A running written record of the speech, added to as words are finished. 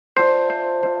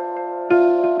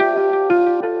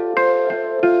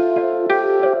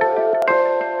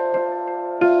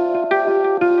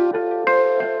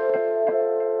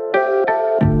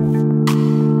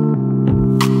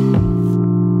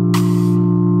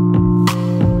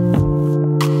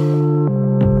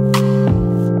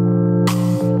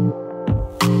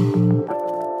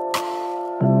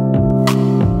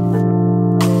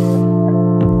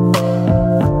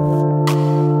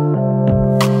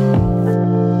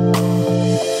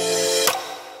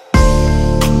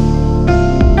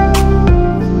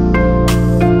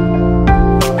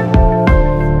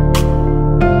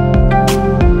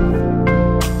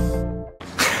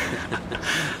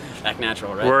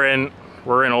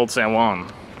Old San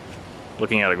Juan,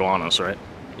 looking at iguanas, right?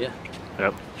 Yeah.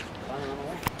 Yep.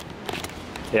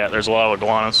 Yeah, there's a lot of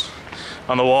iguanas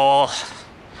on the wall.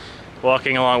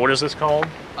 Walking along, what is this called?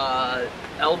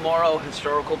 El Morro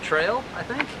Historical Trail, I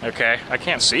think. Okay, I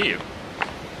can't see you.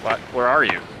 What? Where are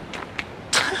you?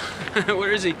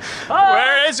 Where is he? Oh,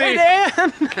 where is he? Hey,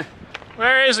 Dan!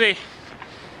 Where is he?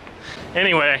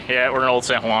 Anyway, yeah, we're in Old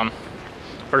San Juan.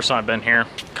 First time I've been here,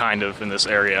 kind of, in this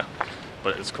area.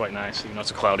 But it's quite nice, even though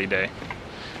it's a cloudy day.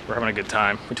 We're having a good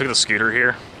time. We took the scooter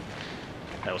here.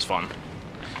 That was fun.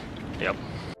 Yep.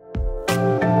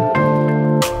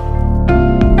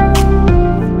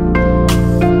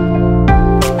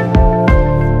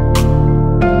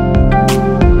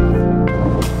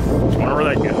 Wonder where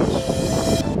that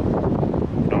goes.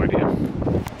 No idea.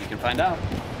 You can find out.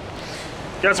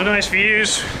 Got some nice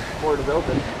views. Fort is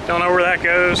open. Don't know where that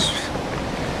goes.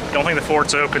 Don't think the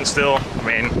fort's open still. I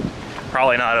mean,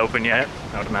 probably not open yet,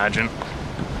 I would imagine.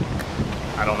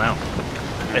 I don't know.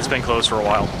 It's been closed for a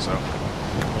while, so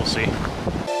we'll see.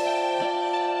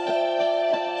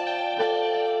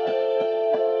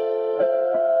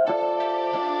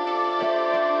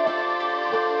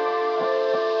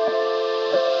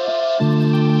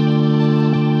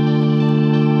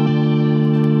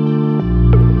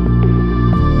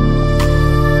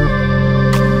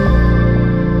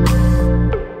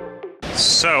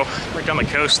 So, right down the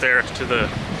coast there to the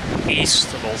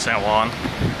east of Old San Juan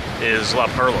is La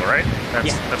Perla, right?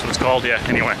 That's what it's called, yeah.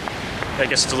 Anyway, I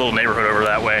guess it's a little neighborhood over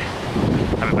that way. I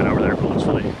haven't been over there, but it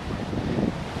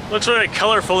looks really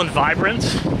colorful and vibrant.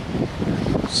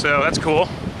 So that's cool.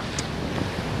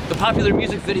 The popular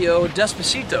music video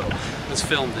Despacito was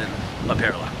filmed in La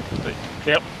Perla.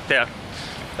 Yep, yeah.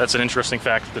 That's an interesting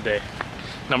fact of the day.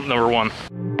 Number one.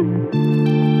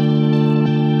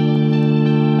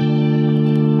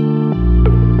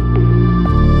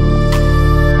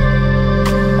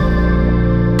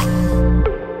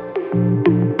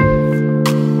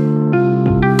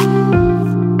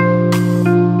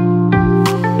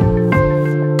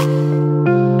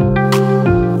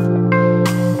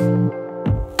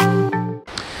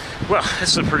 Well, this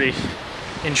is a pretty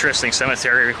interesting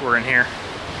cemetery we're in here.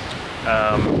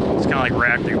 It's kind of like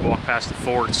wrecked. You walk past the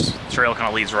forts. The trail kind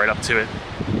of leads right up to it.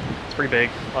 It's pretty big.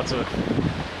 Lots of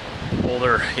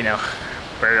older, you know,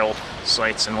 burial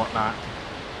sites and whatnot.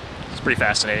 It's pretty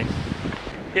fascinating.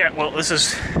 Yeah, well, this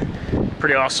is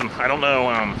pretty awesome. I don't know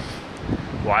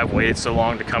why I've waited so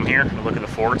long to come here and look at the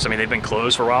forts. I mean, they've been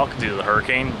closed for a while due to the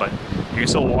hurricane, but you can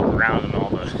still walk around and all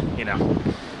the, you know,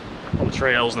 all the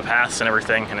trails and the paths and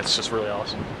everything, and it's just really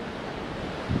awesome.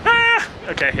 Ah!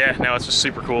 Okay, yeah, no, it's just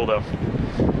super cool though.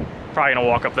 Probably gonna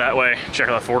walk up that way, check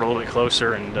out the fort a little bit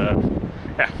closer, and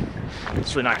yeah,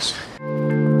 it's really nice.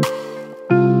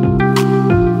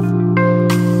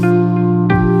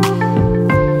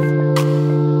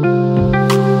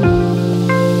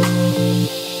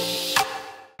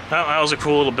 Well, that was a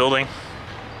cool little building.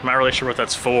 I'm not really sure what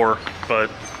that's for,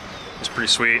 but it's pretty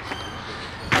sweet.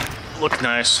 Looked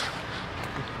nice.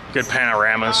 Good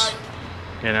panoramas,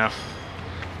 you know.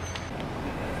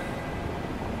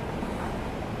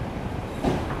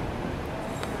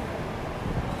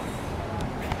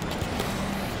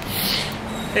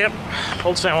 Yep,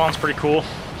 Old San Juan's pretty cool.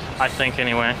 I think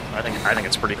anyway. I think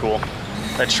it's pretty cool.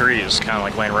 That tree is kind of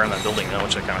like laying around that building though,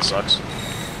 which kind of sucks.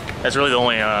 That's really the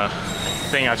only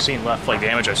thing I've seen left, like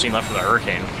damage I've seen left from the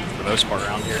hurricane, for the most part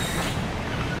around here.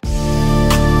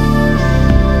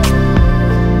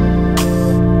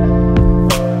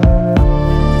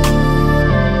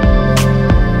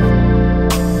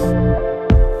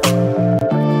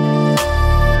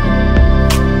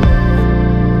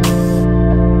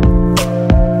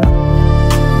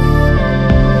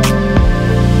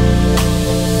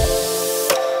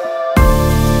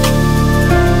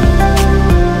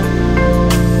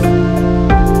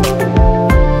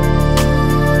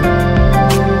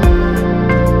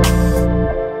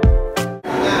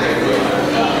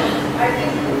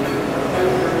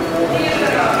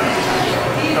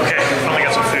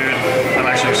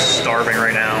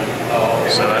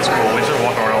 So that's cool. We've been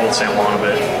walking around Old San Juan a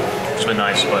bit. It's been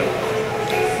nice, but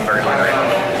I'm very hungry.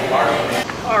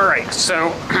 Alright,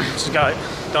 so just got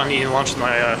done eating lunch with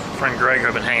my friend Greg, who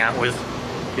I've been hanging out with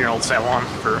here in Old San Juan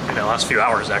for the last few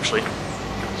hours actually.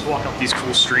 Just walking up these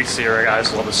cool streets here,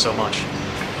 guys. Love this so much.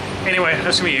 Anyway, I'm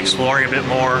just gonna be exploring a bit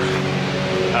more,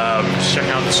 just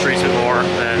checking out the streets a bit more,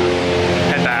 then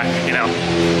head back, you know,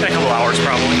 in a couple hours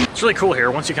probably. It's really cool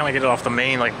here. Once you kind of get off the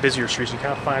main, like, busier streets, you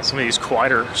kind of find some of these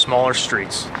quieter, smaller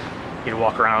streets. You can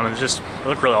walk around and they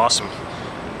look really awesome.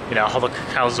 You know, how the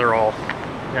houses are all,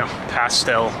 you know,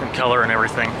 pastel in color and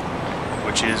everything,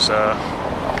 which is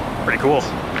pretty cool.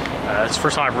 It's the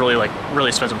first time I've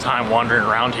really spent some time wandering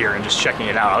around here and just checking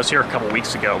it out. I was here a couple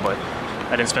weeks ago, but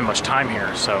I didn't spend much time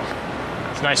here, so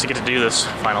it's nice to get to do this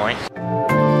finally.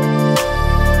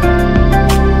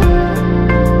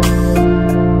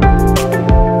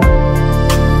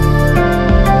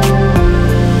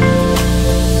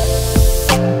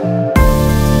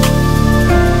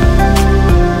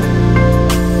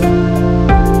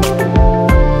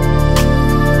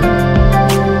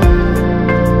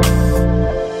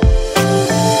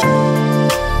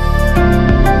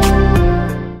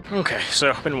 Okay, so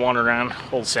I've been wandering around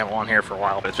Old San Juan here for a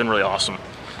while, but it's been really awesome.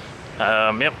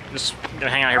 Yep, just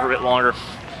gonna hang out here for a bit longer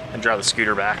and drive the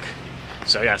scooter back.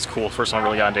 So yeah, it's cool. First time I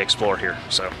really got to explore here.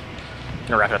 So I'm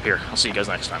gonna wrap it up here. I'll see you guys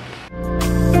next time.